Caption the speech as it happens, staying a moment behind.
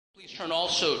Turn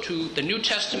also to the New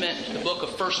Testament, the book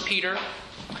of 1 Peter.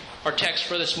 Our text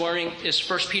for this morning is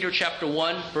 1 Peter chapter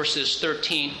 1, verses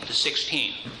 13 to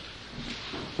 16.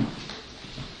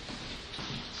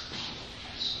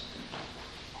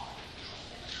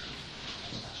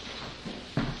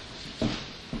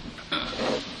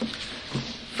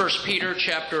 First Peter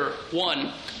chapter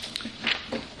 1,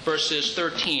 verses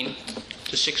 13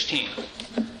 to 16.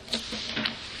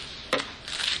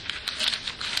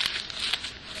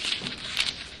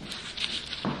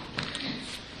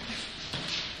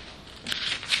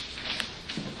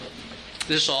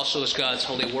 This also is God's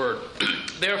holy word.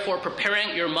 Therefore,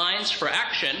 preparing your minds for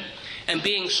action and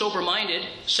being sober-minded,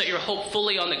 set your hope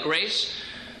fully on the grace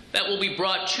that will be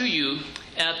brought to you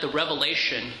at the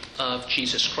revelation of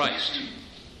Jesus Christ.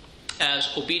 As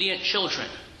obedient children,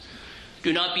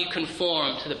 do not be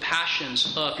conformed to the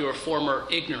passions of your former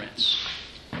ignorance.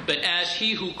 But as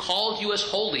he who called you is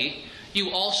holy,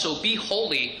 you also be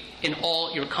holy in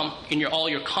all your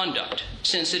conduct,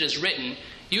 since it is written,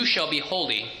 "You shall be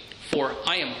holy, for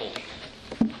I am holy."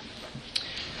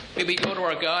 May we go to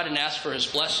our God and ask for his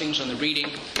blessings on the reading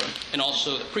and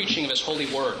also the preaching of his holy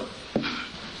word.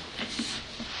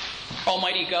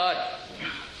 Almighty God,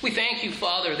 we thank you,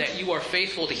 Father, that you are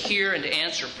faithful to hear and to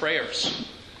answer prayers.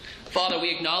 Father, we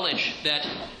acknowledge that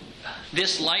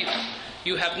this life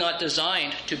you have not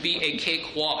designed to be a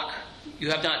cakewalk.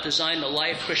 You have not designed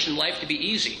the Christian life to be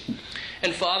easy.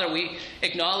 And Father, we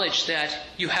acknowledge that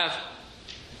you have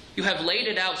laid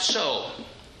it out so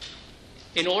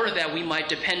in order that we might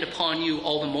depend upon you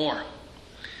all the more.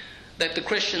 That the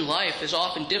Christian life is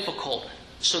often difficult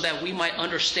so that we might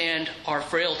understand our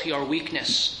frailty, our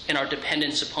weakness, and our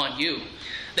dependence upon you.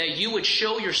 That you would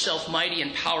show yourself mighty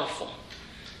and powerful.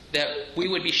 That we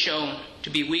would be shown to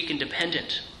be weak and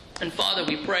dependent. And Father,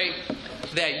 we pray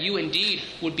that you indeed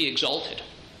would be exalted.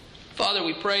 Father,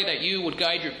 we pray that you would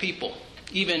guide your people,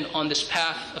 even on this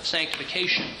path of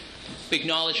sanctification. We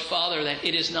acknowledge, Father, that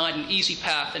it is not an easy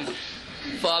path, and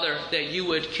Father, that you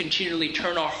would continually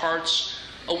turn our hearts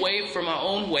away from our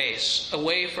own ways,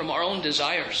 away from our own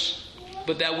desires,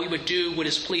 but that we would do what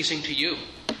is pleasing to you.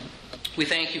 We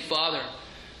thank you, Father,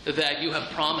 that you have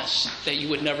promised that you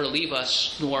would never leave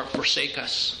us nor forsake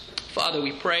us. Father,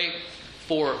 we pray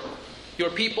for your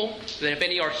people, that if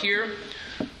any are here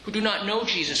who do not know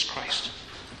Jesus Christ,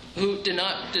 who do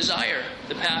not desire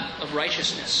the path of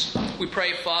righteousness, we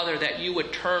pray, Father, that you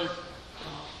would turn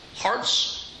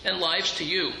hearts and lives to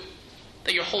you,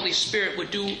 that your Holy Spirit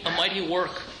would do a mighty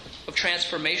work of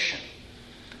transformation,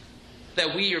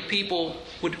 that we, your people,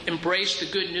 would embrace the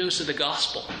good news of the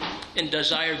gospel and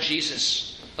desire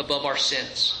Jesus above our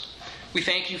sins. We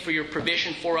thank you for your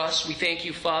provision for us. We thank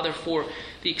you, Father, for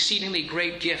the exceedingly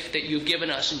great gift that you've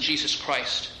given us in Jesus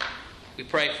Christ. We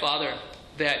pray, Father,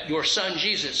 that your Son,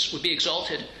 Jesus, would be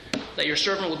exalted, that your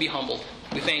servant would be humbled.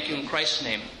 We thank you in Christ's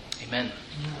name. Amen.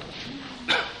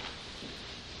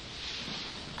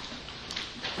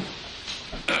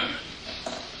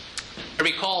 I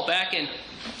recall back in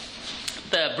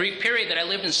the brief period that I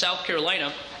lived in South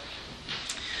Carolina,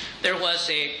 there was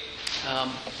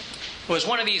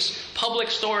one of these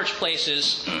public storage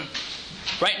places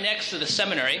right next to the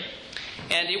seminary.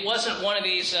 And it wasn't one of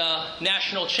these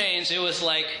national chains. It was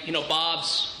like,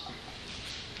 Bob's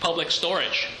Public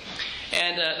Storage.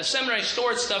 And the seminary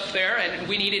stored stuff there, and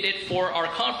we needed it for our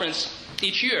conference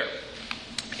each year.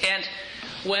 And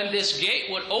when this gate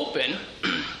would open,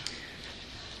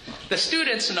 the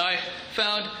students and I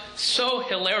found so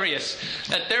hilarious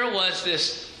that there was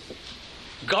this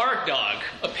guard dog,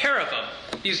 a pair of them,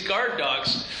 these guard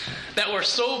dogs that were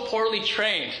so poorly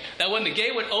trained that when the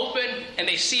gate would open and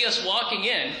they see us walking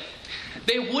in,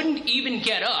 they wouldn't even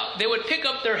get up. They would pick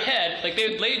up their head, like they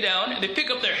would lay down, and they'd pick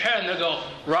up their head and they'd go,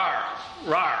 "Rawr,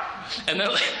 rawr," and then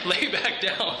lay back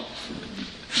down.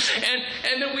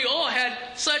 And then we all had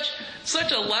such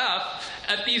a laugh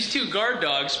at these two guard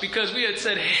dogs because we had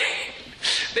said, hey,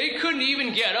 they couldn't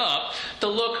even get up to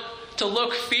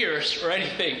look fierce or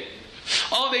anything.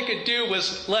 All they could do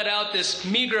was let out this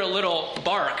meager little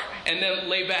bark and then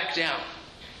lay back down.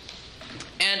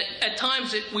 And at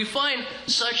times we find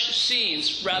such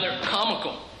scenes rather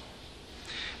comical.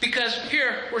 Because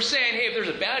here we're saying, hey, if there's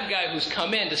a bad guy who's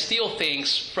come in to steal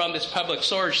things from this public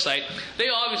storage site, they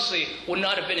obviously would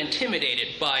not have been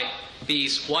intimidated by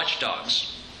these watchdogs.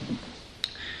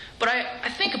 But I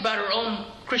think about our own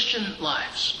Christian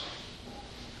lives.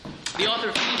 The author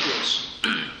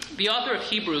of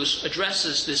Hebrews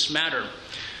addresses this matter.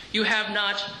 You have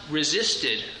not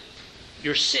resisted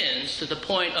your sins to the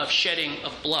point of shedding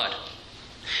of blood.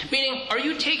 Meaning, are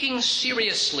you taking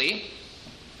seriously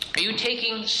Are you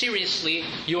taking seriously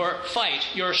your fight,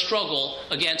 your struggle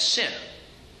against sin?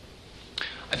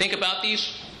 I think about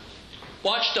these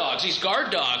watchdogs, these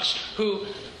guard dogs who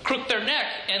crook their neck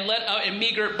and let out a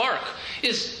meager bark.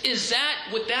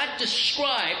 Would that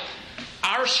describe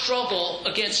our struggle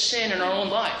against sin in our own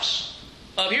lives?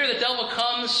 Here the devil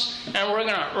comes and we're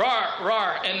going to roar,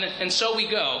 roar, and so we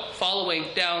go, following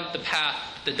down the path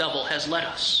the devil has led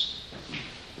us.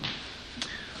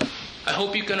 I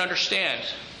hope you can understand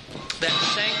that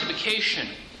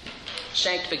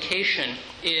sanctification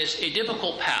is a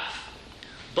difficult path,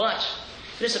 but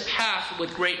it is a path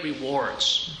with great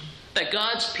rewards. That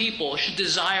God's people should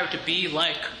desire to be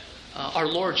like our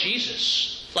Lord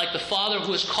Jesus, like the Father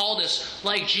who has called us,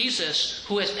 like Jesus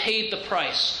who has paid the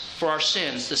price for our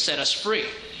sins to set us free.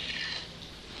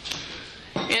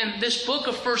 In this book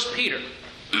of 1 Peter,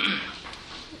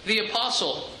 the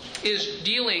apostle is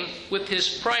dealing with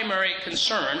his primary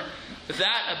concern,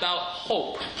 that about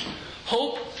hope.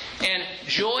 Hope and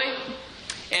joy.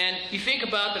 And you think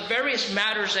about the various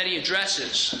matters that he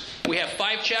addresses. We have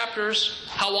 5 chapters.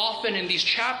 How often in these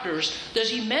chapters does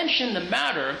he mention the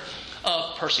matter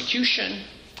of persecution,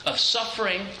 of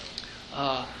suffering,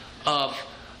 of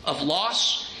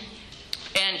loss?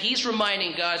 And he's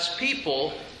reminding God's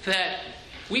people that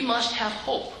we must have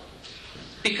hope,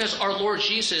 because our Lord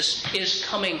Jesus is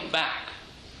coming back.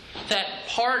 That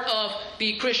part of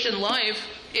the Christian life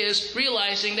is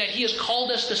realizing that he has called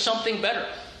us to something better.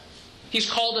 He's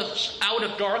called us out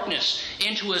of darkness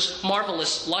into his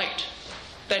marvelous light.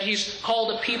 That he's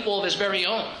called a people of his very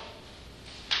own.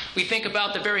 We think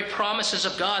about the very promises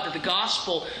of God, that the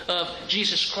gospel of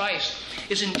Jesus Christ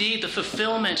is indeed the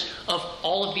fulfillment of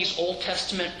all of these Old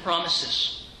Testament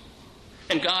promises.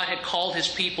 And God had called his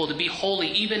people to be holy,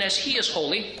 even as he is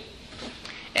holy.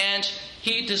 And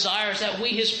he desires that we,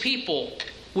 his people,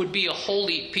 would be a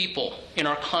holy people in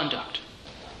our conduct.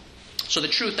 So the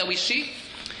truth that we see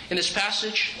in this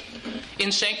passage,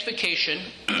 in sanctification,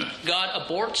 God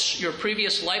aborts your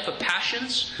previous life of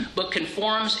passions, but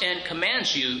conforms and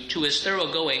commands you to his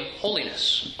thoroughgoing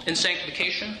holiness. In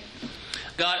sanctification,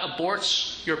 God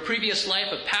aborts your previous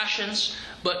life of passions,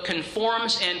 but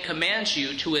conforms and commands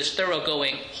you to his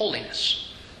thoroughgoing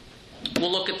holiness.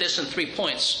 We'll look at this in 3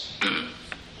 points.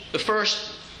 The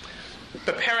first,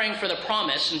 preparing for the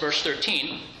promise in verse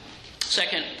 13.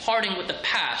 Second, parting with the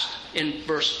past in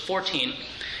verse 14.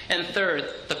 And third,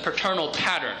 the paternal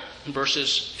pattern in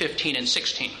verses 15 and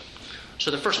 16.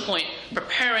 So the first point,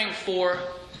 preparing for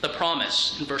the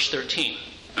promise in verse 13.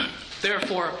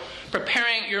 Therefore,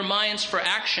 preparing your minds for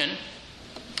action,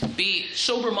 be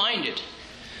sober-minded.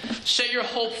 Set your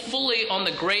hope fully on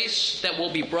the grace that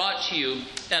will be brought to you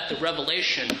at the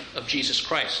revelation of Jesus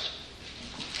Christ.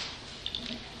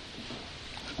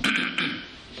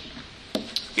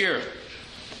 Here,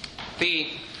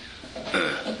 the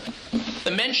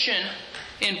mention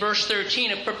in verse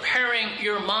 13 of preparing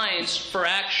your minds for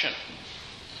action.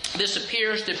 This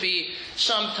appears to be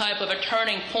some type of a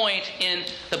turning point in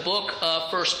the book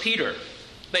of 1 Peter.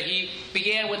 That he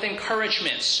began with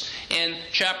encouragements in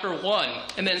chapter 1.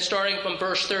 And then starting from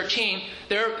verse 13,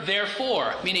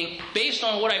 therefore, meaning based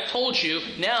on what I've told you,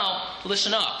 now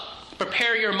listen up.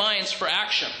 Prepare your minds for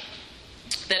action.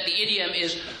 That the idiom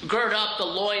is gird up the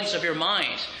loins of your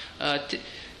mind.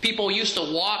 People used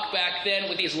to walk back then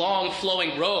with these long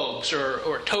flowing robes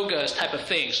or togas type of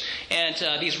things. And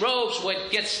these robes would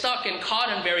get stuck and caught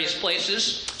in various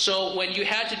places. So when you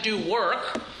had to do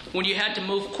work, when you had to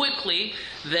move quickly,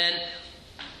 then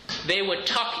they would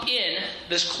tuck in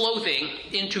this clothing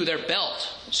into their belt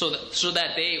so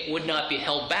that they would not be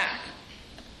held back.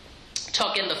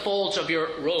 Tuck in the folds of your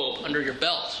robe under your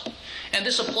belt. And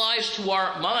this applies to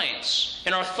our minds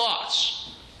and our thoughts.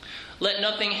 Let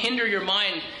nothing hinder your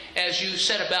mind as you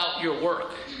set about your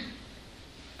work.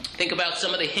 Think about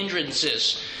some of the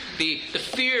hindrances, the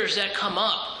fears that come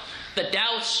up, the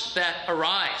doubts that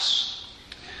arise,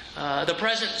 the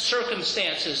present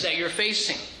circumstances that you're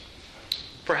facing.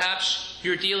 Perhaps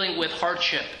you're dealing with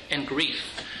hardship and grief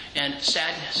and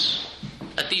sadness.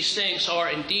 That these things are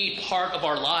indeed part of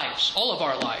our lives, all of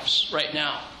our lives right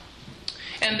now.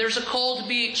 And there's a call to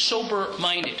be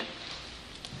sober-minded.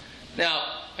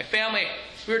 Now, my family,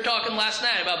 we were talking last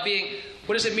night about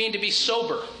what does it mean to be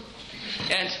sober?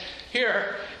 And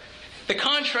here, the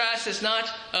contrast is not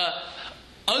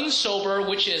unsober,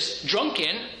 which is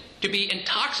drunken, to be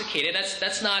intoxicated.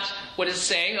 That's not what it's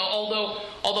saying,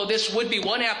 although this would be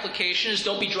one application, is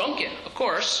don't be drunken, of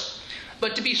course.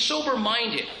 But to be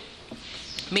sober-minded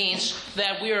means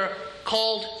that we are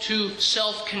called to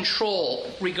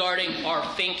self-control regarding our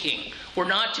thinking. We're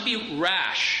not to be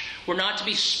rash. We're not to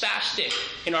be spastic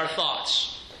in our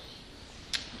thoughts.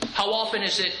 How often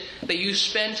is it that you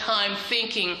spend time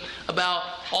thinking about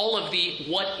all of the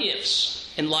what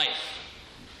ifs in life?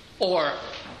 Or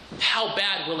how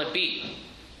bad will it be?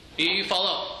 You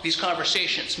follow these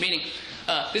conversations, meaning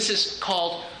this is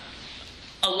called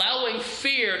allowing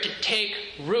fear to take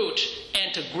root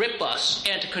and to grip us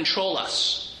and to control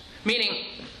us. Meaning,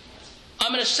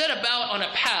 I'm going to set about on a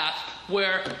path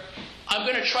where I'm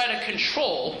going to try to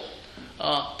control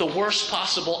the worst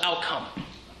possible outcome.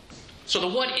 So the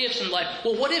what ifs in life,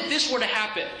 well, what if this were to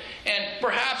happen? And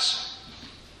perhaps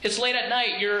it's late at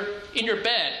night, you're in your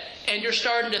bed, and you're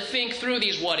starting to think through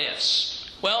these what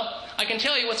ifs. Well, I can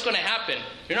tell you what's going to happen.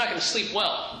 You're not going to sleep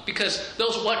well, because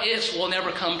those what ifs will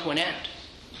never come to an end.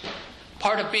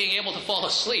 Part of being able to fall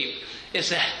asleep is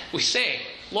that we say,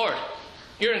 Lord,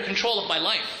 you're in control of my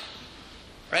life.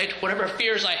 Right? Whatever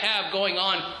fears I have going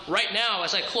on right now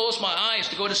as I close my eyes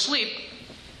to go to sleep,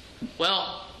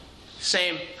 well,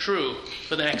 same true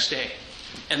for the next day,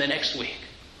 and the next week,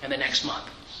 and the next month.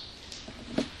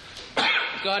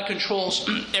 God controls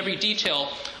every detail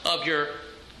of your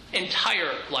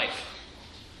entire life.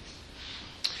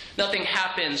 Nothing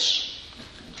happens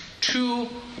to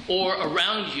or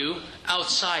around you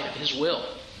outside of His will.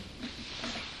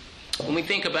 When we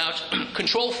think about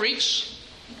control freaks,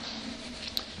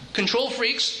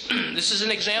 this is an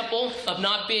example of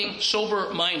not being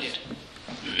sober-minded.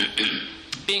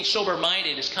 Being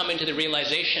sober-minded is coming to the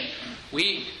realization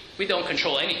we don't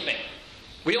control anything.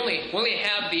 We only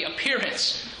have the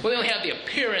appearance. We only have the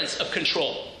appearance of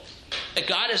control. That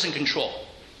God is in control.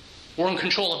 We're in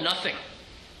control of nothing.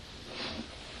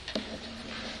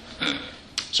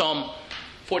 Psalm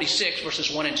 46,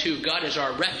 verses 1 and 2. God is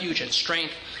our refuge and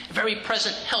strength, a very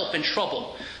present help in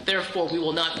trouble. Therefore we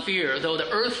will not fear, though the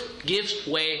earth gives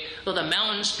way, though the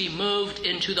mountains be moved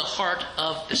into the heart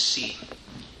of the sea.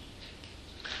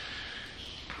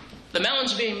 The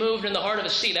mountains being moved in the heart of the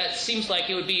sea, that seems like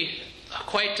it would be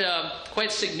quite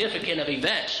significant of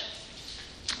event.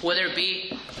 Whether it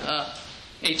be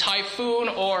a typhoon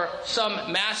or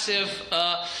some massive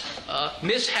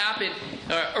mishap,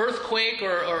 earthquake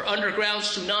or underground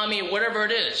tsunami, whatever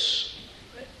it is,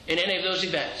 in any of those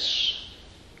events,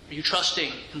 are you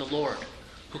trusting in the Lord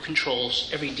who controls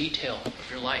every detail of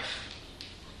your life?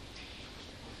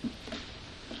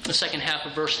 The second half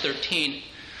of verse 13.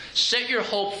 Set your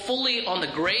hope fully on the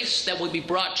grace that will be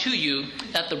brought to you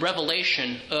at the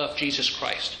revelation of Jesus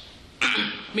Christ.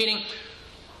 Meaning,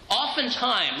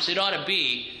 oftentimes it ought to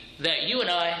be that you and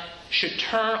I should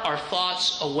turn our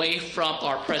thoughts away from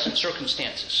our present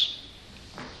circumstances.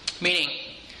 Meaning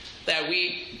that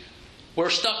we're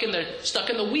stuck in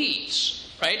the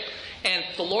weeds, right? And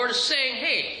the Lord is saying,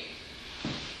 hey,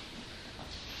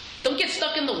 don't get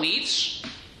stuck in the weeds.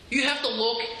 You have to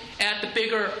look at the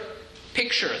bigger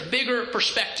picture, the bigger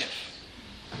perspective.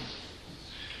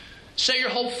 Set your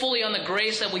hope fully on the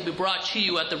grace that will be brought to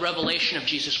you at the revelation of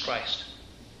Jesus Christ.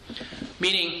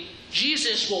 Meaning,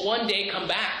 Jesus will one day come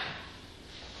back.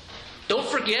 Don't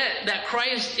forget that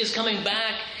Christ is coming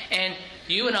back, and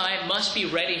you and I must be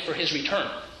ready for His return.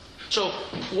 So,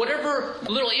 whatever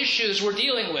little issues we're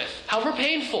dealing with, however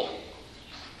painful,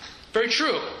 very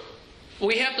true,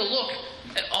 we have to look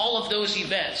at all of those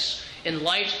events in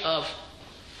light of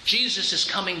Jesus is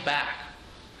coming back.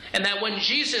 And that when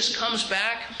Jesus comes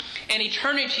back and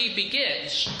eternity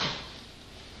begins,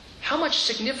 how much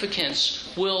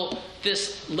significance will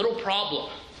this little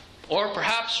problem, or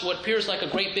perhaps what appears like a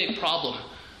great big problem,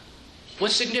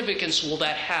 what significance will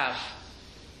that have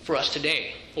for us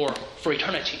today or for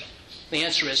eternity? The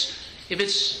answer is, if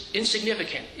it's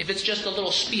insignificant, if it's just a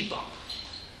little speed bump,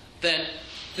 then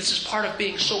this is part of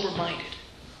being sober-minded.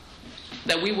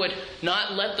 That we would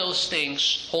not let those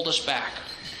things hold us back.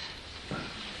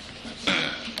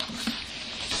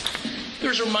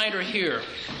 There's a reminder here.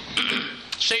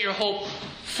 Set your hope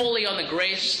fully on the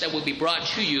grace that will be brought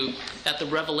to you at the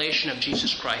revelation of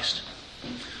Jesus Christ.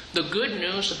 The good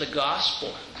news of the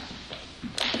gospel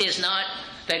is not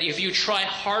that if you try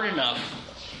hard enough,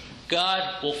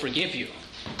 God will forgive you.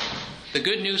 The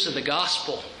good news of the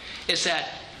gospel is that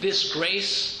this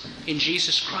grace in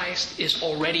Jesus Christ is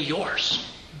already yours.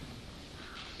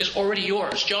 It's already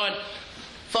yours. John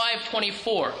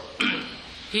 5:24.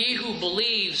 He who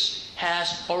believes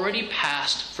has already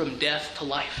passed from death to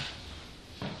life.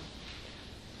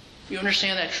 You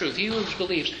understand that truth? He who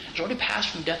believes has already passed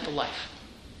from death to life.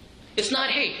 It's not,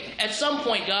 hey, at some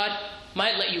point God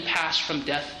might let you pass from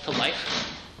death to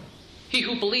life. He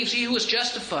who believes, he who is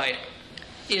justified,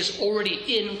 is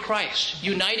already in Christ,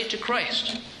 united to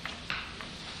Christ.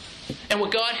 And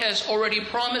what God has already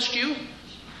promised you,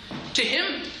 to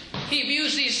Him, He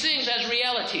views these things as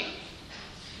reality.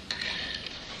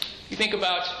 You think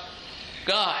about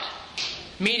God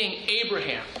meeting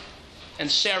Abraham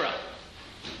and Sarah.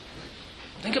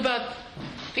 Think about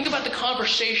the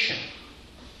conversation.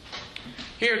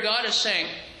 Here God is saying,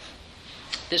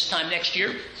 this time next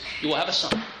year, you will have a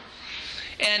son.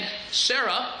 And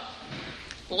Sarah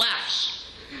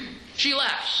laughs. She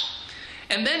laughs.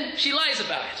 And then she lies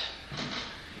about it.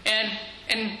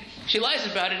 And she lies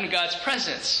about it in God's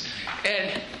presence.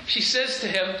 And she says to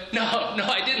him, no,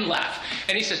 I didn't laugh.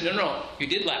 And he says, no, you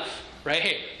did laugh. Right?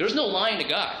 Hey, there's no lying to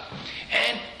God.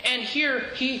 And here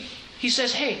he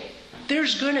says, hey,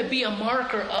 there's going to be a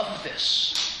marker of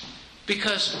this.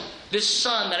 Because this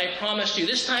son that I promised you,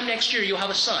 this time next year you'll have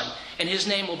a son. And his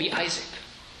name will be Isaac.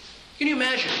 Can you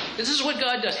imagine? This is what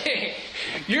God does. Hey,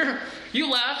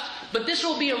 you laughed, but this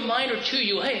will be a reminder to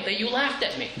you, hey, that you laughed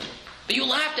at me. That you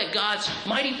laughed at God's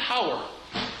mighty power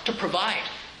to provide.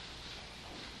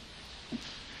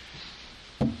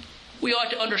 We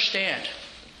ought to understand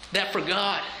that for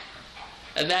God,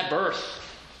 that birth,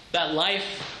 that life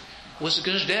was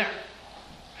there.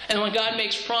 And when God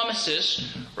makes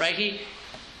promises, right, He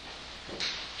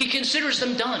considers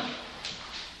them done.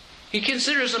 He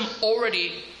considers them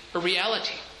already a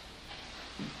reality.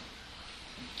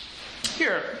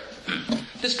 Here,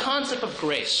 this concept of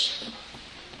grace,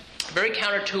 very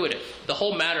counterintuitive, the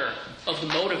whole matter of the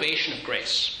motivation of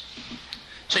grace.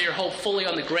 So your hope fully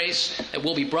on the grace that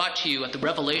will be brought to you at the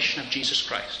revelation of Jesus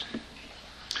Christ.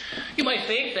 You might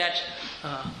think that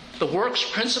the works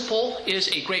principle is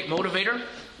a great motivator,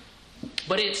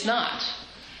 but it's not.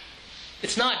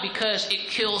 It's not, because it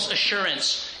kills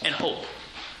assurance and hope.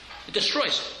 It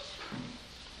destroys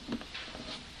it.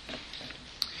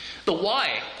 The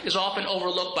why is often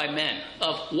overlooked by men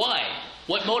of why,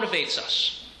 what motivates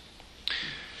us.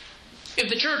 If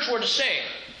the church were to say,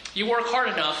 you work hard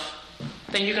enough,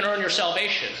 then you can earn your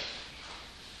salvation.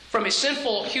 From a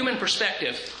sinful human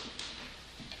perspective,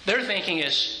 their thinking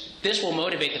is, this will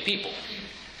motivate the people.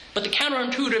 But the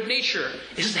counterintuitive nature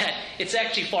is that it's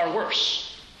actually far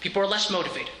worse. People are less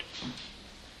motivated.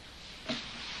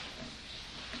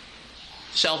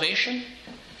 Salvation,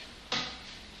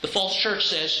 the false church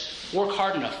says, work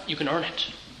hard enough, you can earn it.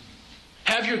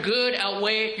 Have your good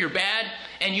outweigh your bad,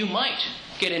 and you might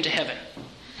get into heaven.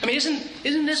 I mean,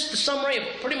 isn't this the summary of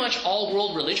pretty much all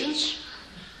world religions?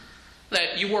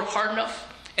 That you work hard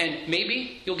enough, and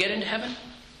maybe you'll get into heaven?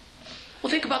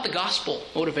 Well, think about the gospel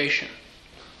motivation.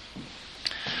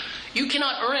 You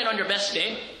cannot earn it on your best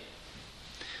day,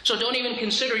 so don't even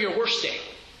consider your worst day.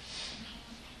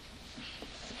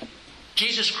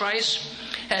 Jesus Christ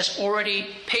has already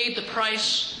paid the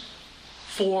price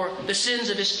for the sins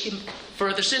of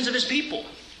his people.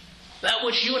 That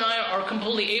which you and I are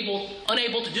completely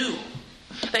unable to do.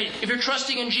 That if you're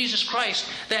trusting in Jesus Christ,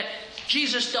 that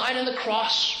Jesus died on the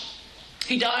cross.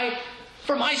 He died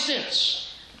for my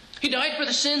sins. He died for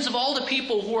the sins of all the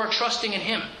people who are trusting in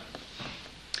Him.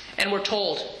 And we're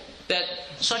told that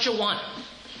such a one,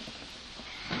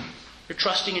 you're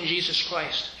trusting in Jesus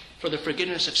Christ for the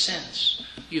forgiveness of sins.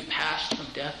 You've passed from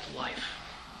death to life.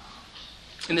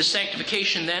 In the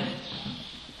sanctification then,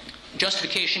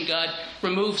 justification, God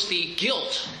removes the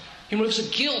guilt. He removes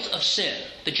the guilt of sin,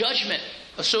 the judgment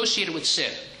associated with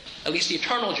sin, at least the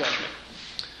eternal judgment.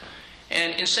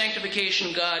 And in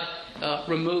sanctification, God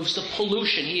removes the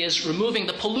pollution. He is removing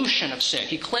the pollution of sin.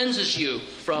 He cleanses you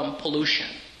from pollution.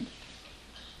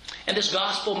 And this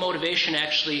gospel motivation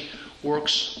actually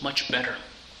works much better.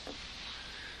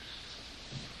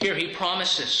 Here He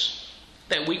promises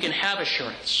that we can have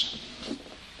assurance.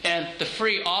 And the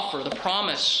free offer, the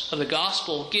promise of the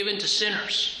gospel given to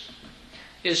sinners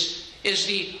is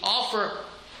the offer.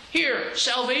 Here,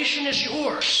 salvation is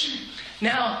yours.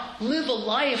 Now, live a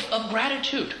life of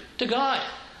gratitude to God.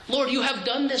 Lord, you have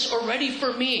done this already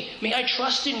for me. May I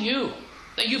trust in you,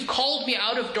 that you've called me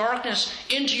out of darkness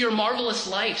into your marvelous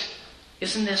light.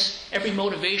 Isn't this every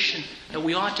motivation that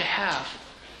we ought to have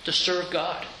to serve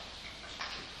God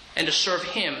and to serve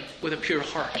Him with a pure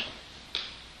heart?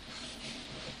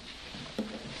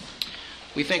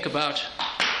 We think about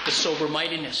the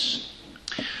sober-mindedness.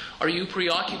 Are you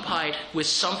preoccupied with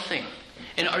something?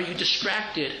 And are you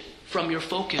distracted from your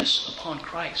focus upon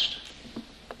Christ?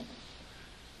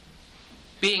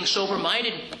 Being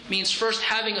sober-minded means first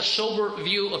having a sober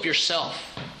view of yourself,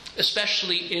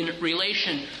 especially in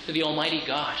relation to the Almighty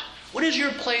God. What is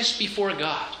your place before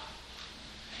God?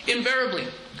 Invariably,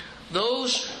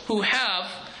 those who have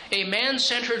a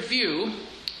man-centered view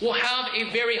will have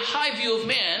a very high view of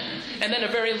man and then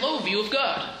a very low view of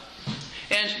God.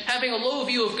 And having a low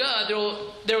view of God,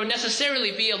 there will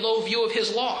necessarily be a low view of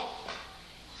His law.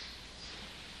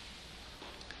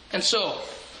 And so,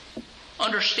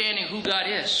 understanding who God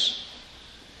is,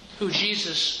 who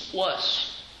Jesus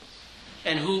was,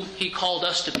 and who He called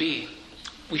us to be.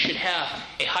 We should have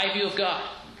a high view of God,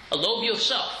 a low view of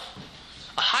self,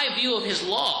 a high view of His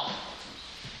law,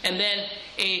 and then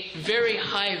a very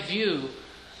high view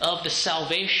of the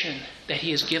salvation that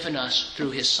He has given us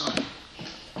through His Son.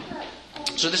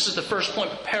 So this is the first point,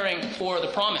 preparing for the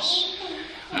promise.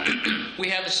 We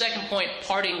have the second point,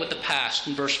 parting with the past,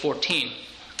 in verse 14.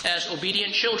 As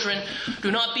obedient children, do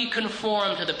not be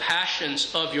conformed to the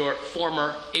passions of your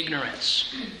former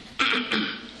ignorance.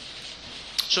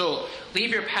 So,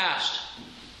 leave your past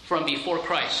from before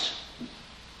Christ.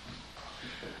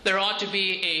 There ought to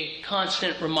be a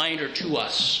constant reminder to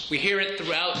us. We hear it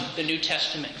throughout the New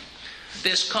Testament.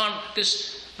 This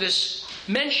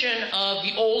mention of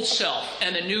the old self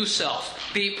and the new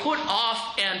self, the put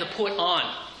off and the put on.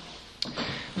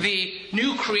 The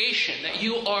new creation, that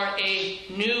you are a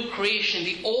new creation.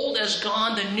 The old has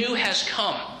gone, the new has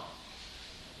come.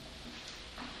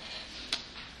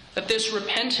 That this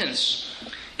repentance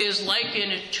is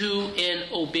likened to an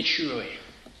obituary.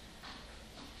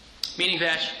 Meaning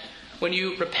that when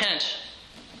you repent,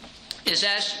 is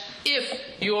as if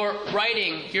you're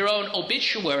writing your own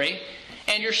obituary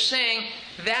and you're saying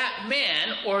that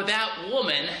man or that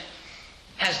woman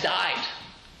has died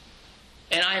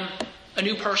and I'm a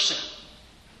new person.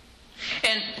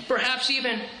 And perhaps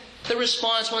even the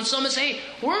response when someone says, hey,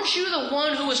 weren't you the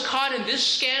one who was caught in this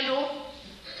scandal?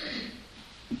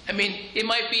 I mean, it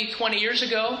might be 20 years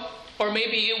ago, or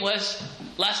maybe it was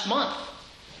last month.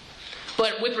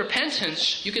 But with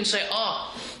repentance, you can say,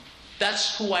 oh,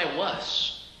 that's who I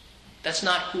was. That's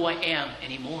not who I am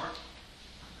anymore.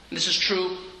 And this is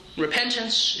true in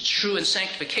repentance. It's true in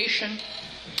sanctification.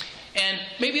 And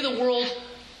maybe the world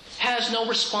has no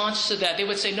response to that. They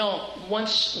would say, no,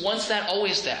 once that,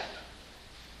 always that.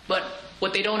 But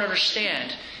what they don't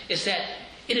understand is that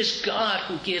it is God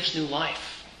who gives new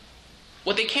life.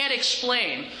 What they can't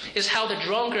explain is how the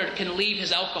drunkard can leave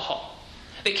his alcohol.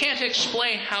 They can't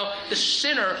explain how the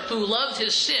sinner who loved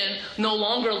his sin no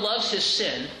longer loves his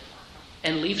sin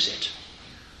and leaves it.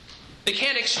 They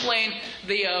can't explain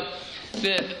the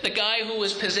guy who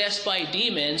was possessed by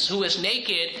demons, who was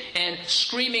naked and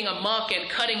screaming amok and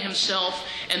cutting himself,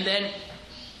 and then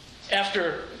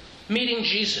after meeting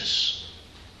Jesus,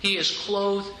 he is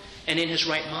clothed and in his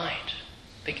right mind.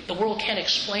 The world can't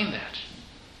explain that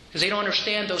because they don't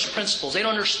understand those principles. They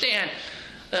don't understand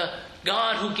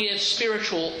God who gives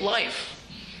spiritual life.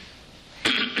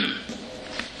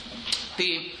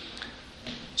 The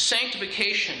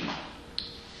sanctification,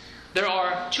 there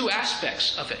are two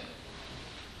aspects of it.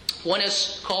 One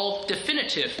is called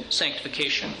definitive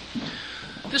sanctification.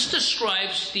 This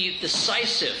describes the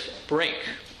decisive break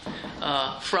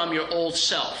from your old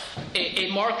self, a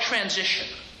marked transition.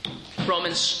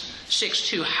 Romans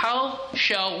 6:2. How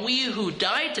shall we who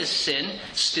died to sin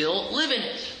still live in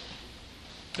it?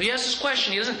 He asks this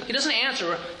question. He doesn't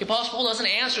answer. The Apostle Paul doesn't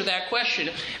answer that question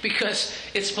because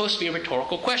it's supposed to be a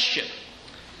rhetorical question.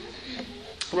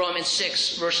 Romans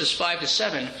 6 verses 5 to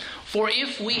 7. For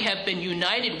if we have been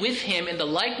united with him in the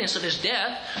likeness of his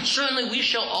death, certainly we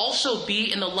shall also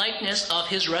be in the likeness of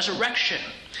his resurrection.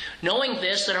 Knowing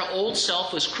this, that our old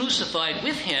self was crucified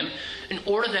with him in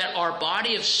order that our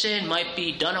body of sin might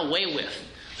be done away with,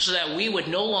 so that we would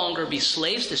no longer be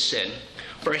slaves to sin.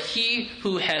 For he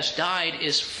who has died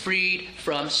is freed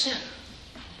from sin.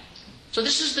 So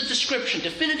this is the description,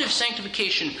 definitive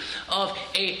sanctification of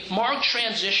a marked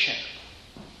transition.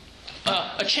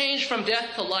 A change from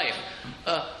death to life.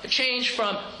 A change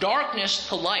from darkness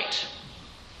to light.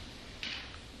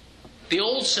 The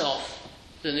old self,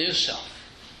 the new self.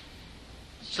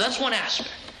 So that's one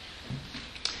aspect.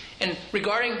 And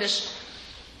regarding this,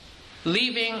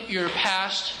 leaving your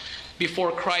past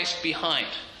before Christ behind.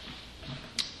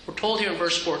 We're told here in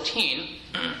verse 14,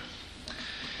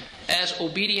 as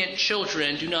obedient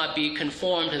children, do not be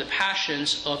conformed to the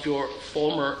passions of your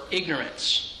former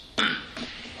ignorance.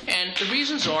 And the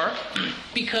reasons are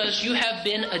because you have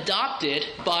been adopted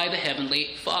by the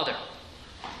Heavenly Father.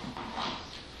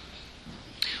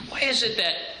 Why is it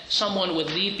that someone would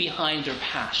leave behind their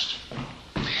past?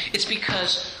 It's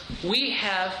because we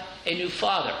have a new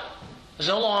Father. It's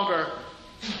no longer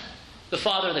the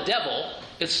father of the devil.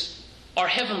 It's our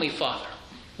Heavenly Father.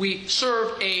 We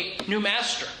serve a new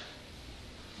Master.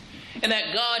 And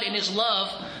that God in His love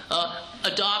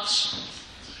adopts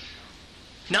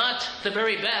not the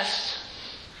very best,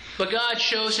 but God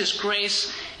shows His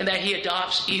grace in that He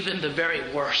adopts even the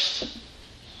very worst.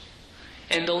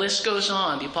 And the list goes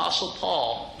on. The Apostle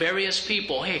Paul, various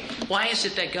people. Hey, why is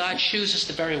it that God chooses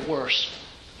the very worst?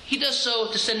 He does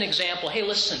so to set an example. Hey,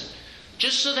 listen,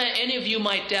 just so that any of you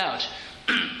might doubt,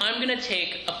 I'm going to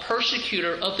take a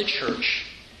persecutor of the church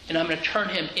and I'm going to turn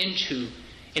him into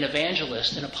an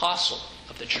evangelist, an apostle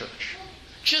of the church.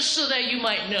 Just so that you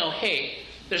might know, hey,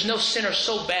 there's no sinner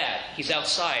so bad he's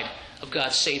outside of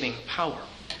God's saving power.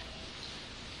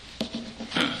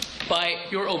 By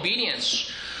your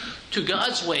obedience to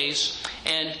God's ways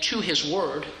and to His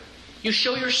Word, you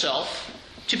show yourself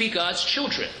to be God's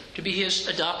children, to be His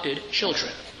adopted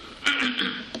children.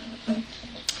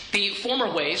 The former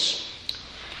ways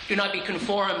do not be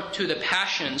conformed to the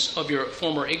passions of your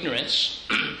former ignorance.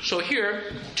 So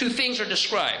here, two things are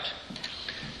described.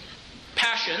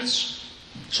 Passions,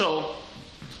 so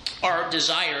our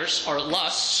desires, our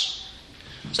lusts.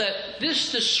 So that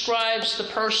this describes the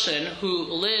person who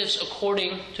lives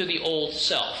according to the old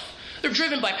self. They're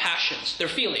driven by passions, their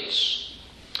feelings.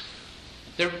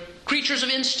 They're creatures of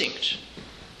instinct.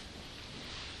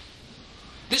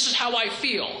 This is how I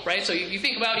feel, right? So you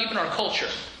think about even our culture,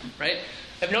 right?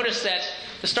 I've noticed that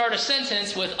the start of a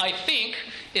sentence with I think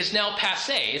is now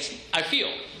passé. It's I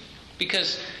feel.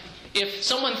 Because if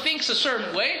someone thinks a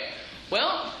certain way,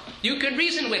 well, you can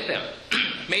reason with them.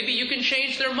 Maybe you can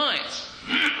change their minds.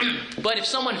 But if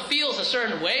someone feels a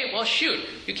certain way, well, shoot,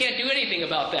 you can't do anything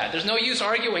about that. There's no use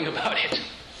arguing about it.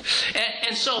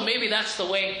 And so maybe that's the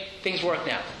way things work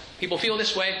now. People feel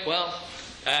this way, well,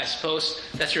 I suppose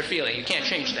that's your feeling. You can't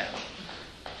change that.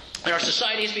 And our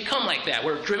society has become like that.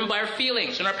 We're driven by our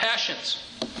feelings and our passions.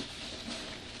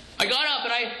 I got up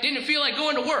and I didn't feel like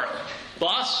going to work.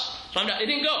 Boss, so I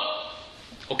didn't go.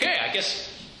 Okay, I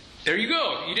guess there you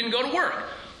go. You didn't go to work.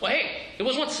 Well, hey, it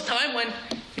was once a time when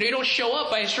you don't show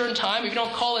up by a certain time. If you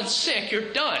don't call in sick,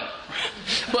 you're done.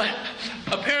 But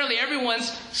apparently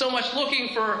everyone's so much looking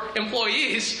for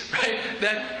employees, right,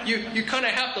 that you kind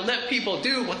of have to let people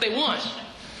do what they want.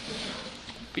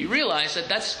 But you realize that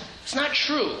that's not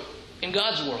true in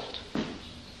God's world.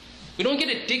 We don't get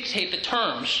to dictate the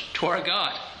terms to our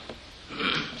God.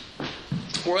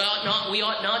 We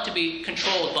ought not to be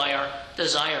controlled by our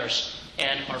desires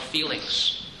and our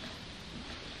feelings.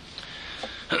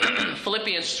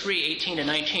 Philippians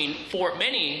 3:18-19, for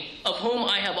many of whom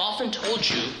I have often told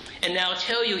you, and now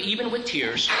tell you even with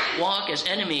tears, walk as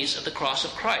enemies of the cross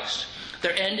of Christ.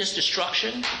 Their end is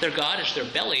destruction, their God is their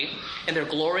belly, and their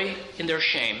glory in their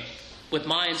shame, with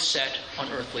minds set on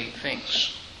earthly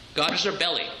things. God is their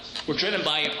belly. We're driven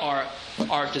by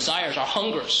our desires, our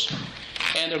hungers,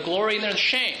 and their glory and their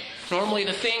shame. Normally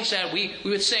the things that we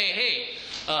would say, hey,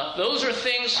 those are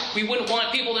things we wouldn't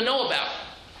want people to know about.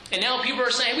 And now people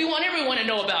are saying, we want everyone to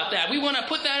know about that. We want to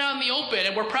put that out in the open,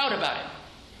 and we're proud about it.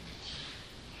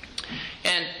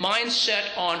 And minds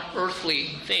set on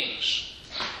earthly things.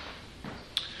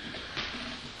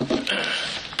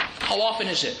 How often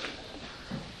is it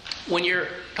when you're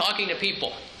talking to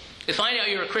people, they find out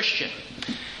you're a Christian,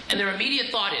 and their immediate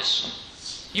thought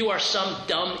is, you are some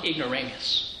dumb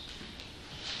ignoramus.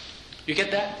 You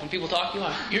get that? When people talk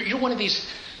to you, you're one of these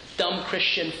dumb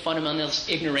Christian fundamentalist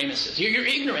ignoramuses. You're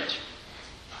ignorant.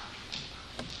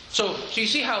 So you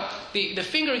see how the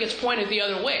finger gets pointed the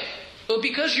other way. But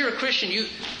because you're a Christian, you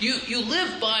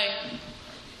live by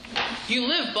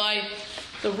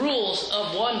the rules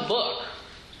of one book.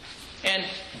 And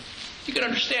you can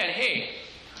understand, hey,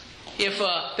 if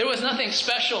there was nothing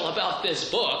special about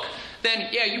this book, then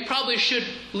yeah, you probably should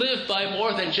live by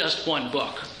more than just one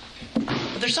book.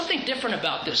 But there's something different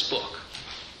about this book.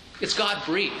 It's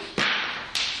God-breathed.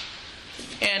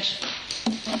 And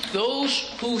those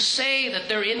who say that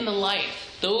they're in the light,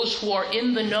 those who are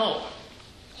in the know,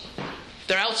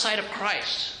 they're outside of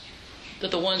Christ.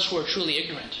 They're the ones who are truly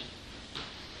ignorant.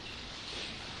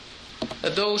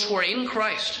 That those who are in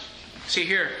Christ, see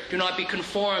here, do not be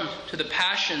conformed to the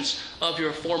passions of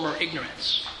your former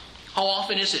ignorance. How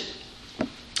often is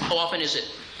it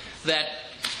that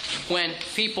when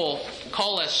people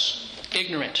call us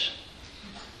ignorant,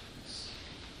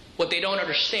 what they don't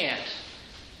understand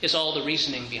is all the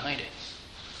reasoning behind it?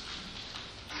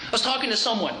 I was talking to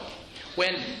someone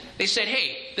when they said,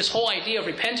 hey, this whole idea of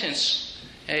repentance,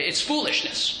 it's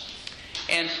foolishness.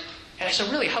 And I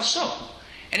said, really, how so?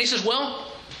 And he says,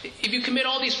 well, if you commit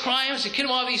all these crimes, you commit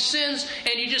all these sins,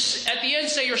 and you just at the end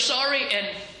say you're sorry, and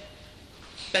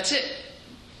that's it.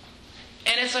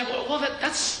 And it's like, well,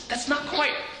 that's not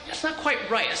quite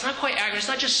right. It's not quite accurate. It's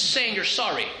not just saying you're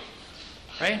sorry,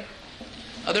 right?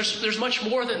 There's much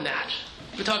more than that.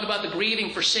 We talk about the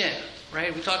grieving for sin,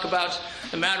 right? We talk about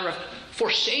the matter of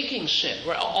forsaking sin,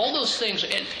 right? All those things,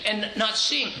 and not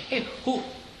seeing, hey,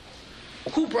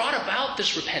 who brought about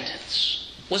this repentance?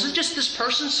 Was it just this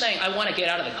person saying, I want to get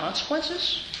out of the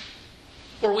consequences?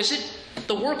 Or was it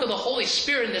the work of the Holy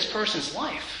Spirit in this person's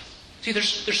life? See,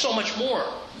 there's so much more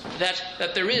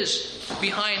that there is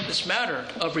behind this matter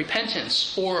of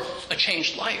repentance or a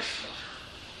changed life.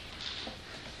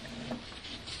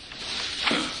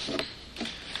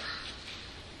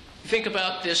 Think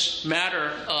about this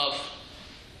matter of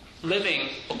living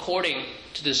according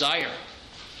to desire.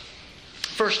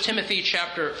 1 Timothy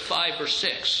chapter 5, verse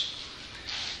 6.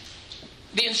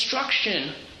 The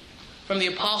instruction from the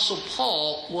Apostle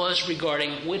Paul was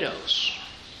regarding widows.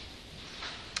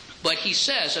 But he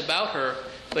says about her,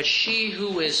 but she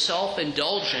who is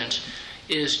self-indulgent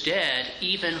is dead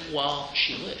even while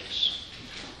she lives.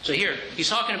 So here, he's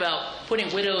talking about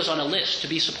putting widows on a list to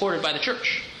be supported by the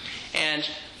church. And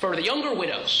for the younger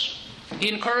widows, he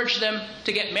encouraged them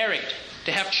to get married,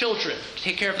 to have children, to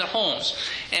take care of their homes.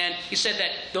 And he said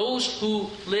that those who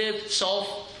lived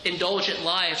self-indulgent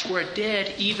lives were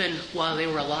dead even while they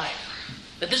were alive.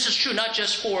 That this is true not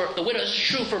just for the widows, it's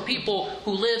true for people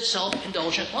who live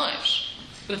self-indulgent lives.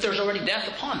 That there's already death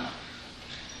upon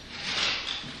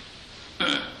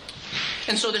them.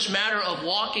 And so this matter of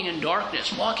walking in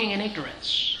darkness, walking in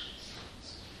ignorance,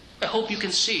 I hope you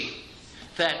can see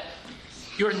that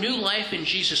your new life in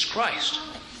Jesus Christ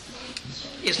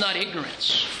is not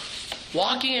ignorance.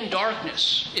 Walking in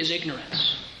darkness is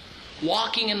ignorance.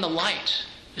 Walking in the light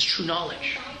is true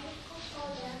knowledge.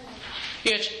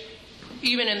 Yet,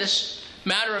 even in this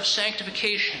matter of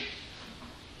sanctification,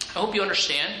 I hope you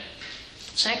understand,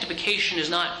 sanctification is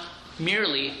not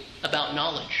merely about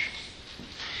knowledge.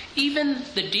 Even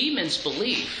the demons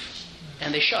believe,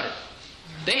 and they shudder.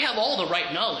 They have all the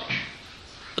right knowledge.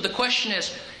 But the question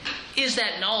is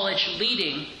that knowledge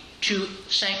leading to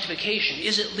sanctification?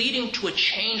 Is it leading to a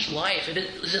changed life?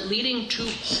 Is it leading to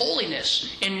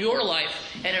holiness in your life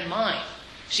and in mine?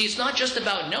 See, it's not just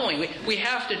about knowing. We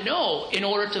have to know in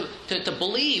order to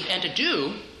believe and to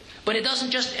do, but it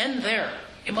doesn't just end there.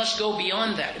 It must go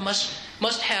beyond that. It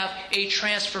must have a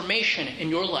transformation in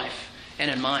your life and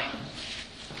in mine.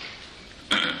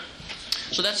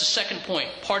 So that's the second point,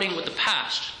 parting with the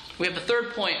past. We have the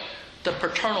third point, the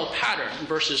paternal pattern in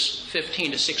verses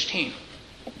 15 to 16.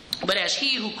 But as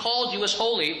he who called you is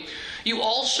holy, you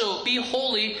also be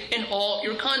holy in all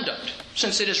your conduct,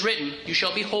 since it is written, you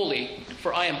shall be holy,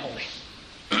 for I am holy.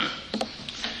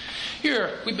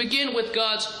 Here, we begin with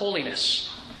God's holiness,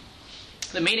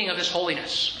 the meaning of his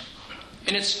holiness.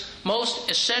 In its most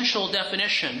essential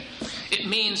definition, it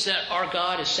means that our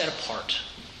God is set apart,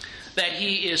 that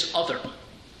he is other.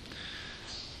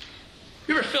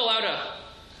 You ever fill out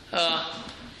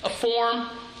a form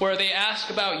where they ask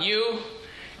about you,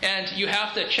 and you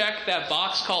have to check that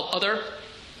box called other?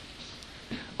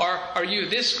 Are you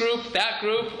this group, that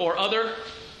group, or other?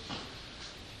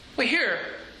 Well, here,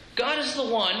 God is the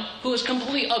one who is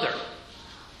completely other.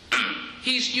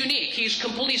 He's unique. He's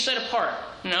completely set apart.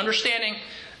 And understanding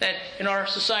that in our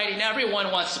society, now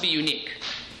everyone wants to be unique.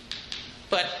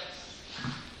 But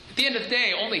at the end of the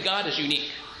day, only God is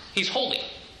unique. He's holy.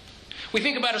 We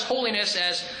think about his holiness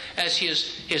as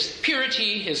his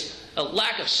purity, his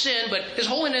lack of sin, but his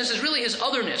holiness is really his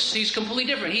otherness. He's completely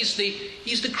different. He's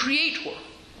the creator.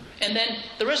 And then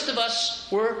the rest of us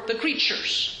were the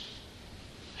creatures.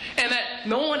 And that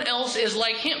no one else is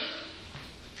like him.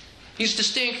 He's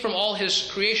distinct from all his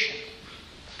creation.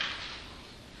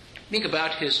 Think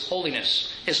about his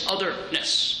holiness, his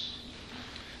otherness.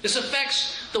 This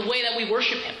affects the way that we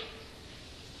worship him.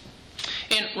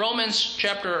 In Romans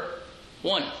chapter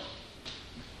 1,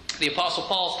 the Apostle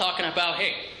Paul is talking about,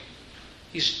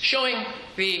 he's showing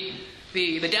the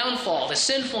downfall, the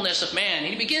sinfulness of man.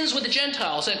 He begins with the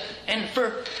Gentiles. And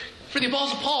for the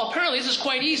Apostle Paul, apparently this is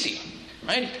quite easy.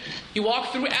 Right? You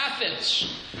walk through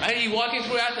Athens. Right? You're walking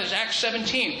through Athens, Acts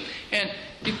 17. And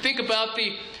you think about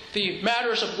the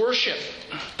matters of worship.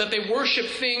 That they worship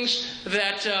things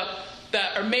that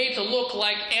are made to look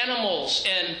like animals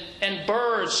and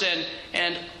birds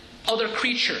and other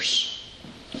creatures.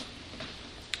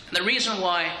 The reason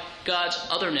why God's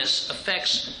otherness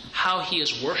affects how he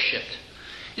is worshipped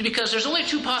is because there's only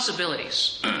two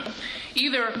possibilities.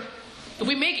 Either, if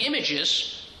we make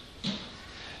images,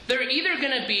 they're either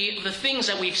going to be the things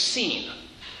that we've seen.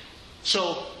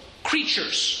 So,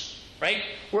 creatures, right?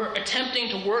 We're attempting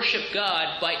to worship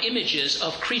God by images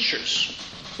of creatures,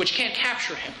 which can't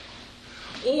capture him.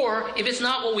 Or, if it's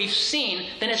not what we've seen,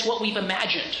 then it's what we've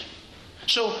imagined.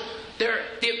 So,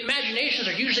 the imaginations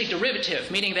are usually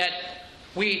derivative, meaning that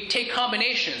we take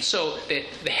combinations. So the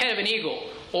head of an eagle,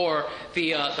 or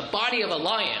the body of a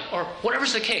lion, or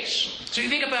whatever's the case. So you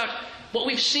think about what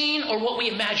we've seen or what we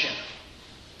imagine.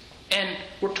 And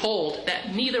we're told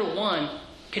that neither one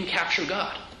can capture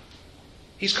God.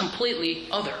 He's completely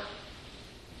other.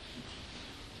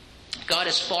 God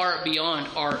is far beyond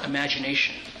our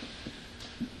imagination.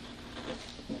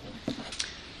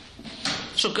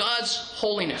 So God's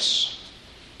holiness.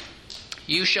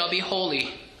 You shall be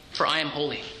holy, for I am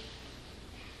holy.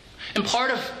 And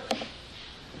part of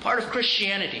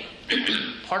Christianity,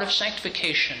 part of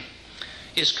sanctification,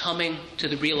 is coming to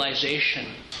the realization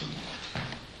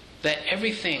that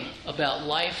everything about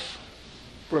life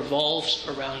revolves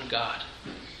around God.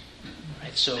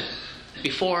 Right? So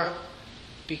before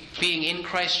being in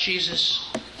Christ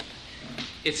Jesus,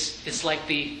 it's like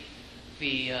the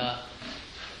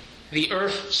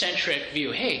earth-centric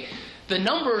view. Hey, the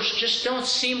numbers just don't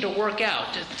seem to work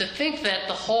out. To think that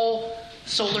the whole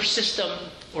solar system,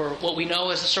 or what we know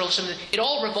as the solar system, it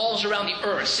all revolves around the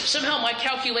earth. Somehow my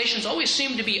calculations always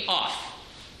seem to be off.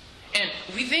 And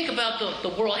if we think about the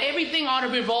world, everything ought to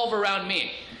revolve around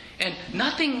me. And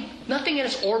nothing in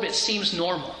its orbit seems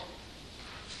normal.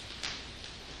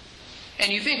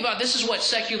 And you think about, this is what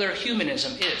secular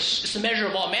humanism is. It's the measure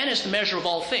of all. Man is the measure of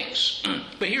all things.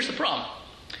 But here's the problem.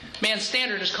 Man's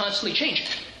standard is constantly changing.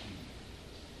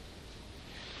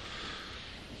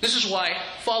 This is why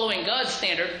following God's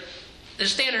standard, the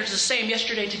standard is the same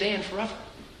yesterday, today, and forever.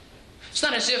 It's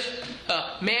not as if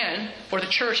man or the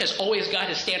church has always got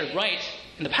his standard right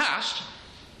in the past.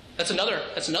 That's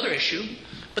another issue.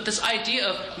 But this idea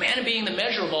of man being the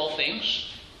measure of all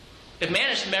things, if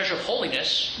man is the measure of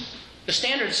holiness, the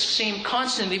standards seem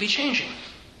constantly to be changing.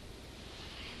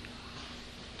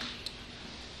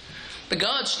 The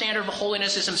God's standard of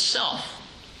holiness is himself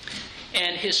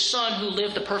and his Son who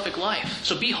lived the perfect life.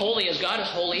 So be holy as God is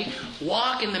holy.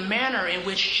 Walk in the manner in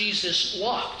which Jesus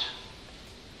walked.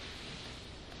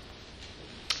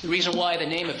 The reason why the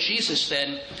name of Jesus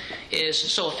then is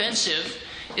so offensive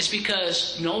is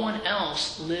because no one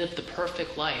else lived the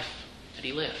perfect life that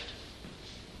he lived.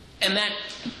 And that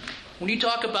when you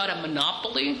talk about a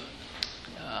monopoly,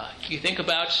 you think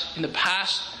about in the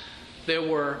past there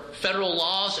were federal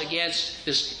laws against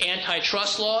this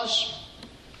antitrust laws.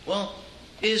 Well,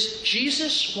 is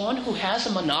Jesus one who has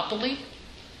a monopoly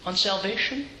on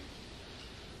salvation?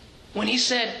 When he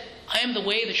said, I am the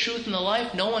way, the truth, and the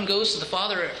life, no one goes to the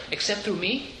Father except through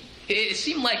me. It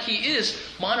seemed like he is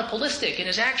monopolistic in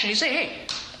his action. You say, hey,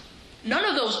 none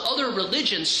of those other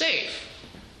religions save.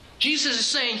 Jesus is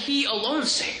saying he alone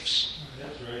saves.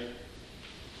 That's right.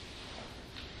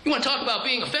 You want to talk about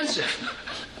being offensive?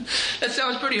 That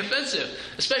sounds pretty offensive,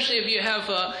 especially if you have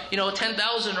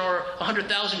 10,000 or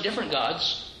 100,000 different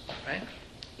gods, right?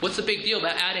 What's the big deal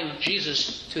about adding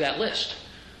Jesus to that list?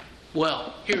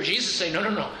 Well, here Jesus is saying,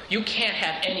 no, you can't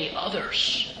have any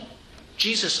others.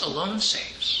 Jesus alone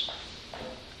saves.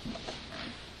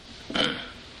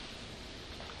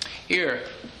 Here,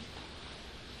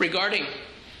 regarding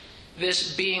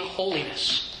this being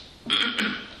holiness,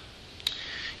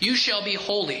 you shall be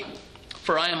holy,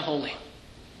 for I am holy.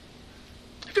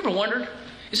 Have you ever wondered,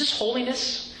 is this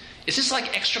holiness? Is this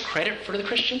like extra credit for the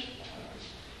Christian?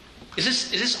 Is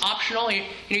this optional?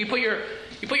 You put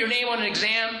your name on an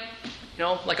exam,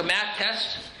 like a math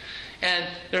test, and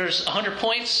there's 100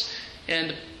 points,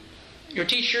 and your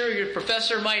teacher, your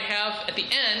professor might have at the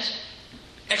end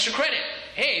extra credit.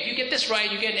 Hey, if you get this right,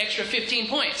 you get an extra 15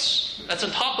 points. That's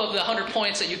on top of the 100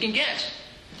 points that you can get.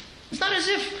 It's not as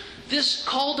if this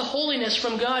call to holiness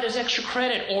from God is extra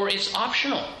credit or it's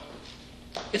optional.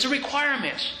 It's a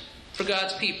requirement for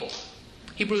God's people.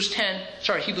 Hebrews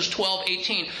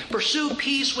 12:18. Pursue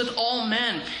peace with all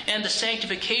men and the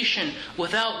sanctification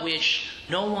without which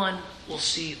no one will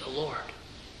see the Lord.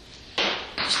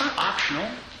 It's not optional.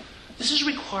 This is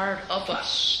required of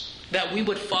us, that we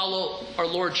would follow our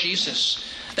Lord Jesus,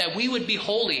 that we would be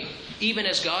holy even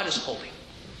as God is holy.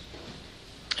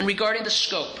 And regarding the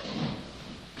scope,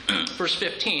 verse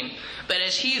 15, but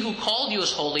as he who called you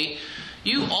is holy,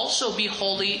 you also be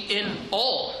holy in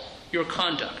all your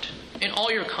conduct. In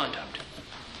all your conduct.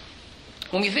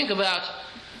 When we think about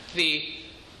the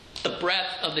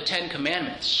breadth of the Ten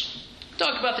Commandments,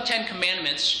 talk about the Ten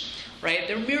Commandments, right?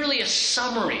 They're merely a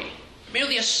summary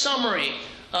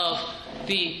of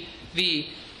the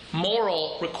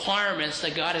moral requirements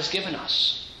that God has given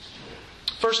us.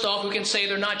 First off, we can say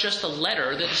they're not just a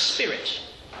letter, they're the Spirit.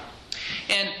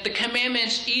 And the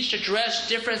commandments each address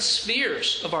different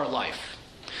spheres of our life.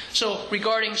 So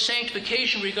regarding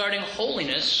sanctification, regarding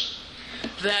holiness,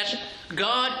 that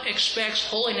God expects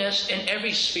holiness in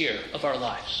every sphere of our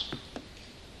lives.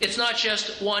 It's not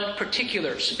just one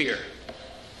particular sphere.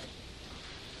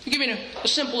 I'll give you a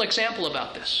simple example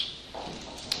about this.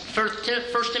 1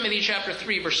 Timothy chapter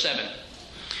 3, verse 7.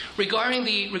 Regarding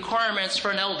the requirements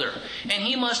for an elder, and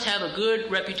he must have a good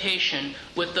reputation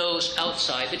with those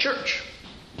outside the church.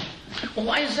 Well,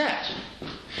 why is that?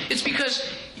 It's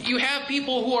because you have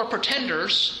people who are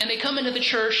pretenders, and they come into the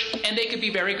church, and they could be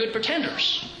very good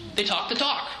pretenders. They talk the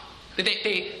talk.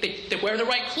 They wear the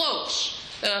right clothes.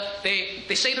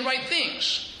 They say the right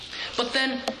things. But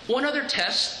then one other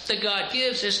test that God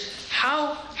gives is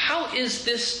how is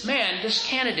this man, this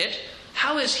candidate,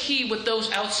 how is he with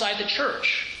those outside the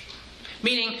church?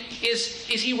 Meaning, is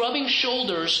he rubbing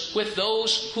shoulders with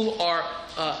those who are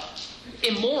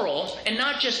immoral and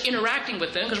not just interacting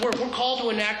with them? Because we're called to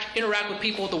interact with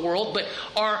people of the world, but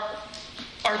are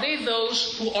they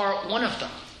those who are one of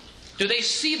them? Do they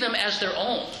see them as their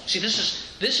own? See,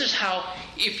 this is how,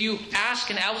 if you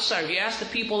ask an outsider, if you ask the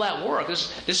people at work,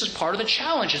 this is part of the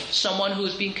challenge. If someone who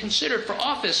is being considered for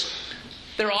office,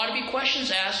 there ought to be questions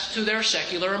asked to their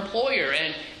secular employer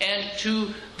and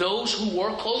to those who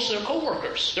work close to their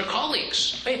coworkers, their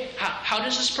colleagues. Hey, how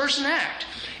does this person act?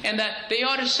 And that they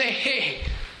ought to say, hey,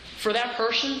 for that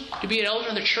person to be an elder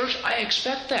in the church, I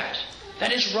expect that.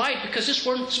 That is right, because this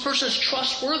person is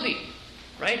trustworthy.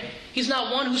 Right? He's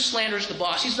not one who slanders the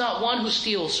boss. He's not one who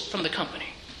steals from the company.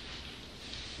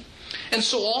 And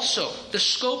so also, the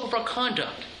scope of our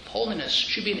conduct, holiness,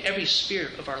 should be in every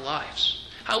sphere of our lives.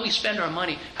 How we spend our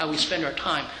money, how we spend our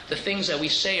time, the things that we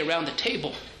say around the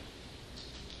table,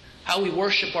 how we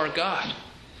worship our God.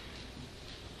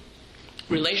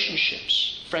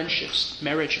 Relationships, friendships,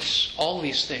 marriages, all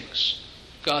these things.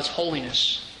 God's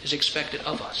holiness is expected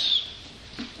of us.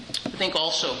 Think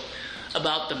also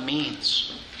about the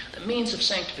means of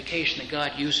sanctification that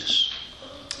God uses.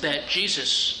 That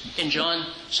Jesus, in John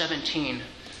 17,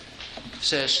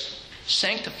 says,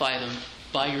 sanctify them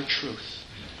by your truth.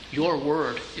 Your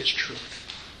word is truth.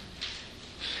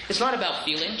 It's not about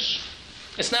feelings.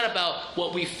 It's not about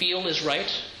what we feel is right.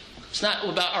 It's not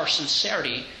about our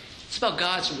sincerity. It's about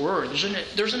God's word.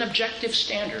 There's an objective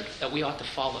standard that we ought to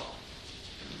follow.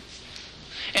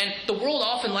 And the world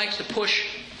often likes to push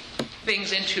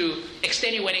things into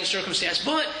extenuating circumstance.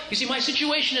 But, you see, my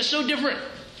situation is so different.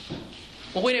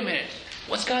 Well, wait a minute.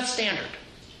 What's God's standard?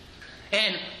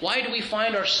 And why do we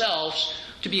find ourselves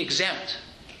to be exempt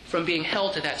from being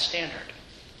held to that standard?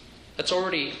 That's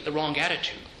already the wrong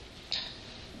attitude.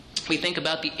 We think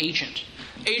about the agent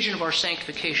of our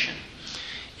sanctification.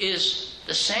 Is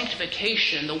the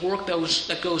sanctification, the work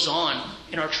that goes on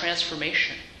in our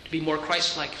transformation to be more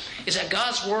Christ-like, is that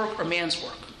God's work or man's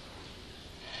work?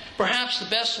 Perhaps the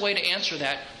best way to answer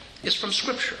that is from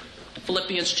Scripture.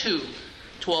 Philippians 2,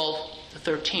 12 to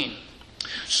 13.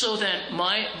 So then,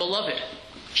 my beloved,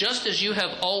 just as you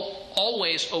have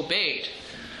always obeyed,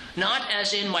 not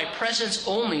as in my presence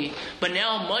only, but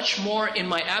now much more in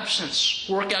my absence,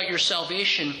 work out your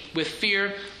salvation with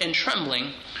fear and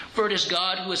trembling, for it is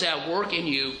God who is at work in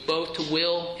you, both to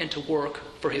will and to work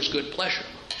for his good pleasure.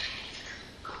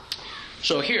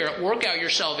 So here, work out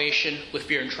your salvation with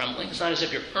fear and trembling. It's not as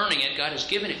if you're earning it. God has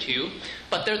given it to you.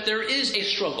 But there is a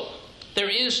struggle. There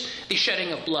is the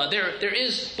shedding of blood. There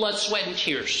is blood, sweat, and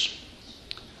tears.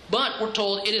 But we're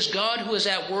told it is God who is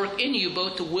at work in you,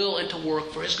 both to will and to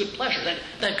work for his good pleasure.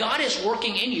 That God is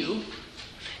working in you,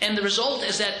 and the result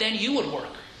is that then you would work.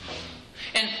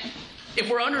 And if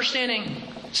we're understanding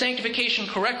sanctification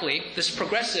correctly, this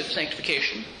progressive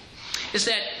sanctification, is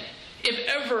that if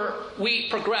ever we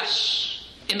progress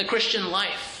in the Christian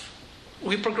life,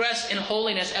 we progress in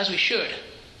holiness as we should,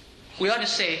 we ought to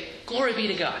say, glory be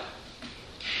to God.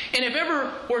 And if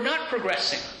ever we're not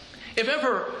progressing, if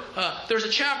ever there's a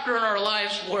chapter in our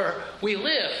lives where we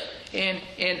live in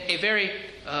a very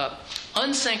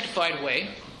unsanctified way,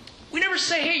 we never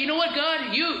say, hey, you know what,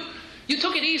 God, you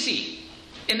took it easy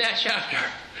in that chapter.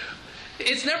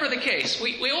 It's never the case.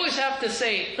 We always have to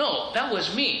say, no, that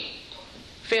was me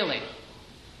failing.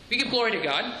 We give glory to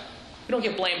God. We don't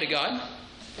give blame to God.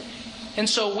 And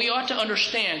so we ought to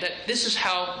understand that this is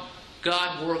how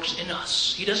God works in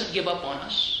us. He doesn't give up on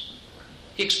us.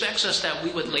 He expects us that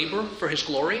we would labor for his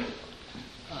glory,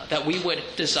 that we would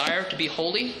desire to be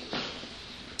holy.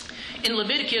 In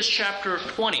Leviticus chapter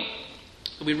 20,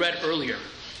 that we read earlier,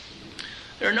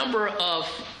 there are a number of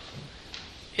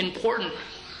important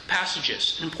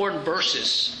passages, important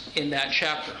verses in that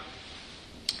chapter.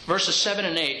 Verses 7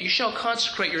 and 8, you shall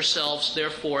consecrate yourselves,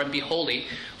 therefore, and be holy,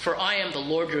 for I am the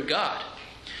Lord your God.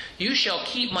 You shall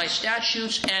keep my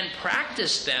statutes and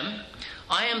practice them.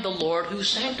 I am the Lord who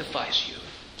sanctifies you.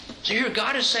 So here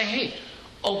God is saying, hey,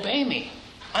 obey me.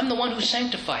 I'm the one who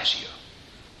sanctifies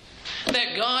you.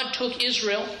 That God took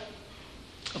Israel,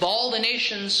 of all the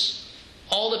nations,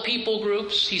 all the people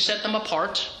groups, he set them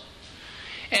apart.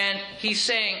 And he's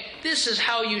saying, this is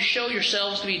how you show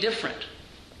yourselves to be different.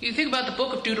 You think about the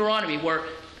book of Deuteronomy, where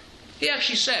he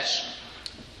actually says,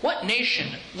 What nation,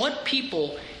 what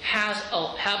people have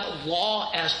a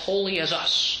law as holy as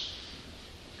us?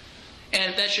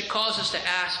 And that should cause us to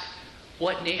ask,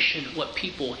 what nation, what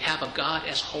people have a God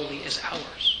as holy as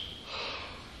ours?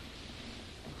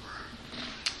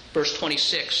 Verse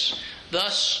 26,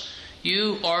 thus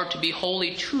you are to be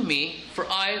holy to me, for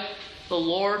I, the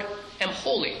Lord, am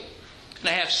holy, and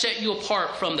I have set you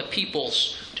apart from the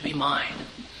peoples to be mine.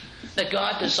 That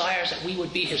God desires that we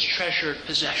would be his treasured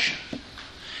possession,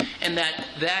 and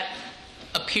that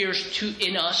appears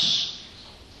in us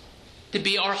to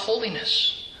be our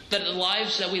holiness. That the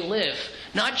lives that we live,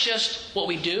 not just what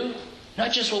we do,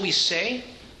 not just what we say,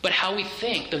 but how we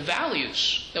think, the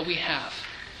values that we have.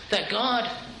 That God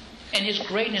and his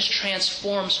greatness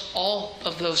transforms all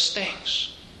of those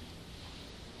things.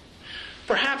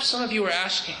 Perhaps some of you are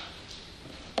asking,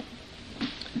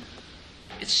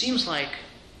 it seems like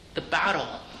the battle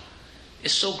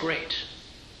is so great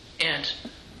and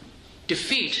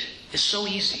defeat is so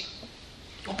easy.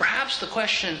 Well, perhaps the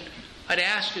question I'd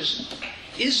ask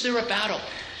is there a battle?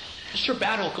 Is there a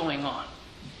battle going on?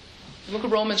 Look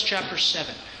at Romans chapter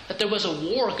 7. That there was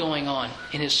a war going on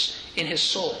in his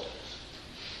soul.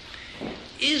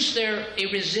 Is there a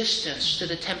resistance to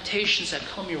the temptations that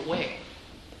come your way?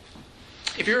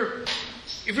 If your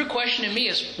question to me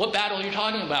is what battle you're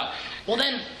talking about, well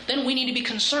then we need to be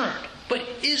concerned. But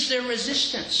is there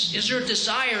resistance? Is there a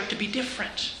desire to be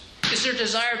different? Is there a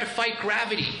desire to fight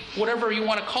gravity? Whatever you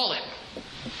want to call it.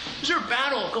 Is there a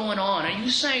battle going on? Are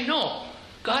you saying, no,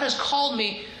 God has called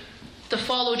me to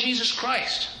follow Jesus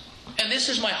Christ. And this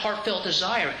is my heartfelt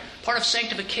desire. Part of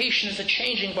sanctification is the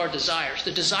changing of our desires.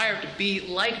 The desire to be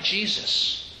like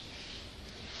Jesus.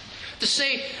 To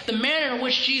say the manner in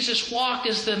which Jesus walked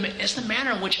is the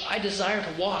manner in which I desire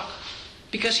to walk.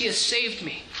 Because he has saved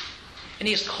me. And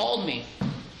he has called me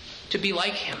to be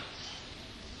like him.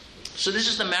 So this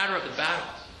is the matter of the battle.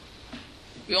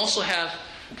 We also have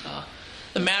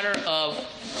the matter of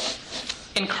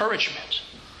encouragement.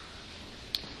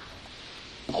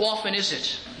 How often is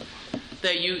it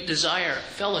that you desire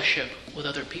fellowship with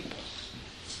other people?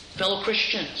 Fellow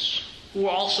Christians who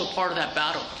are also part of that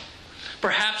battle.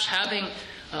 Perhaps having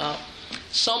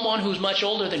someone who's much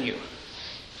older than you.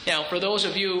 Now, for those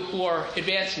of you who are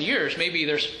advanced in years, maybe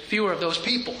there's fewer of those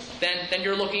people. Then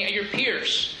you're looking at your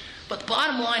peers. But the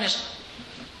bottom line is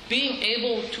being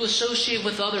able to associate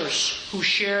with others who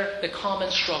share the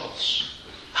common struggles.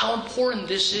 How important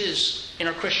this is in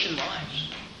our Christian lives.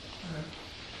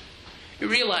 You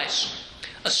realize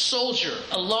a soldier,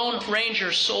 a Lone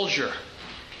Ranger soldier,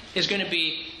 is going to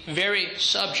be very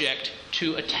subject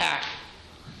to attack.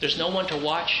 There's no one to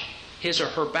watch his or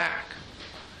her back.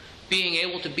 Being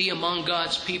able to be among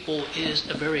God's people is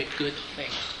a very good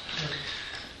thing.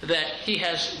 That he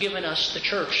has given us the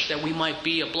church that we might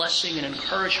be a blessing and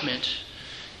encouragement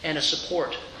and a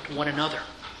support to one another.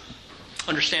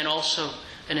 Understand also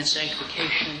that in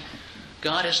sanctification,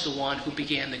 God is the one who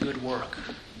began the good work,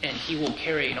 and he will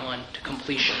carry it on to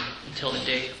completion until the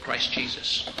day of Christ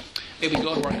Jesus. May we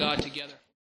go to our God together.